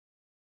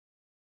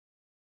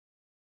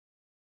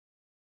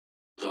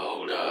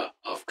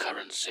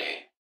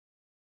currency.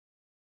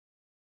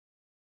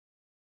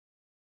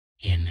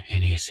 In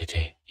any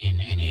city, in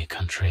any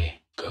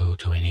country, go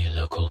to any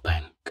local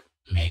bank.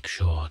 Make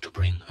sure to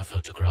bring a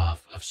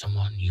photograph of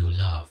someone you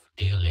love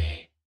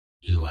dearly.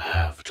 You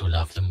have to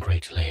love them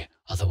greatly,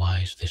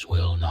 otherwise this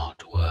will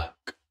not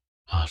work.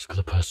 Ask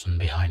the person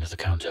behind the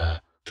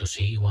counter to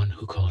see one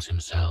who calls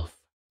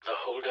himself the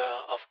holder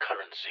of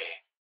currency.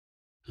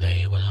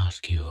 They will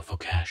ask you for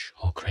cash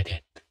or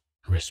credit.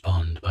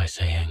 Respond by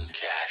saying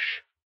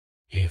cash.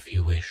 If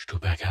you wish to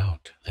back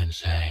out, then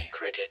say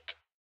credit.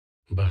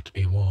 But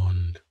be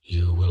warned,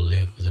 you will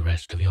live the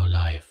rest of your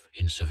life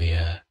in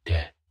severe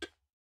debt.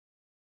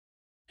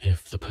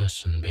 If the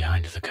person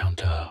behind the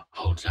counter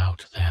holds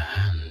out their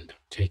hand,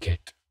 take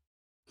it.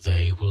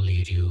 They will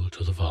lead you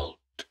to the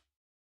vault.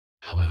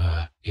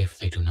 However, if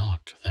they do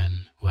not,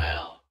 then,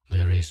 well,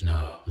 there is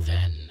no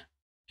then.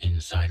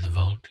 Inside the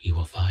vault you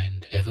will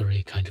find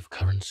every kind of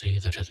currency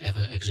that has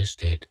ever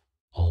existed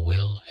or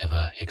will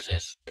ever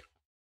exist.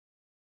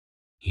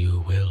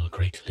 You will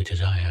greatly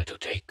desire to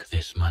take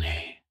this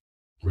money.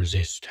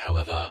 Resist,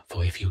 however,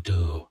 for if you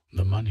do,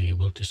 the money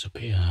will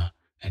disappear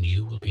and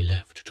you will be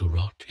left to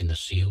rot in the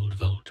sealed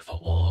vault for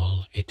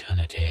all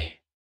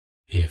eternity.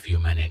 If you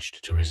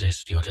managed to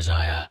resist your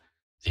desire,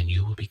 then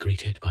you will be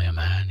greeted by a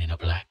man in a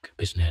black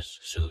business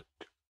suit.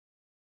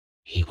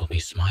 He will be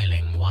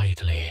smiling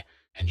widely,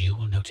 and you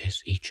will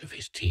notice each of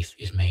his teeth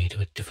is made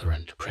of a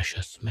different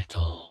precious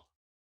metal.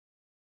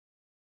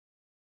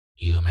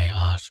 You may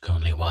ask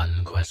only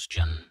one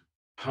question.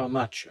 How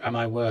much am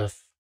I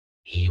worth?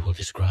 He will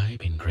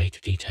describe in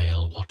great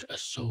detail what a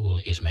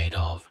soul is made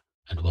of,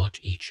 and what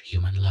each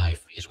human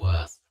life is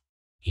worth.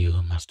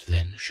 You must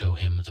then show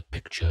him the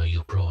picture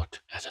you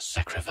brought as a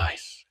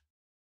sacrifice.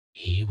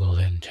 He will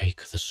then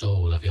take the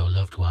soul of your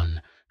loved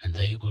one, and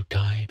they will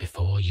die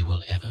before you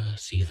will ever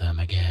see them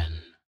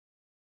again.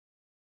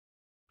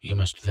 You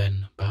must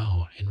then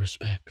bow in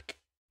respect.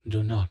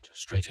 Do not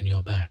straighten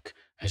your back,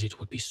 as it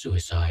would be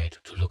suicide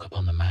to look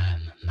upon the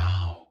man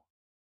now.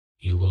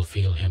 You will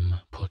feel him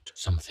put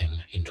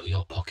something into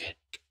your pocket.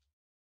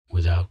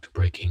 Without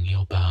breaking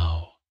your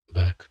bow,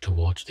 back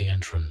towards the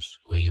entrance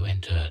where you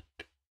entered.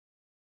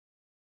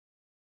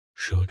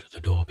 Should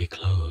the door be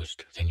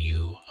closed, then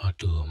you are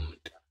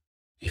doomed.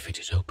 If it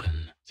is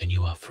open, then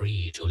you are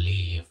free to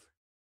leave.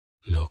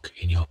 Look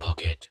in your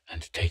pocket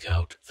and take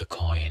out the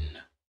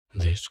coin.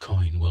 This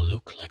coin will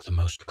look like the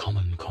most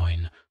common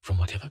coin from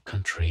whatever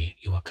country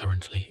you are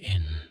currently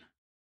in.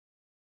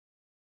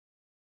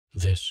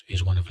 This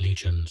is one of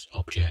Legion's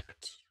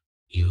objects.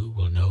 You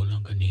will no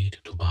longer need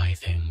to buy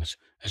things,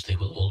 as they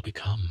will all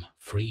become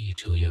free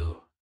to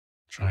you.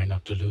 Try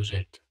not to lose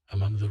it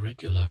among the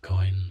regular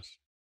coins.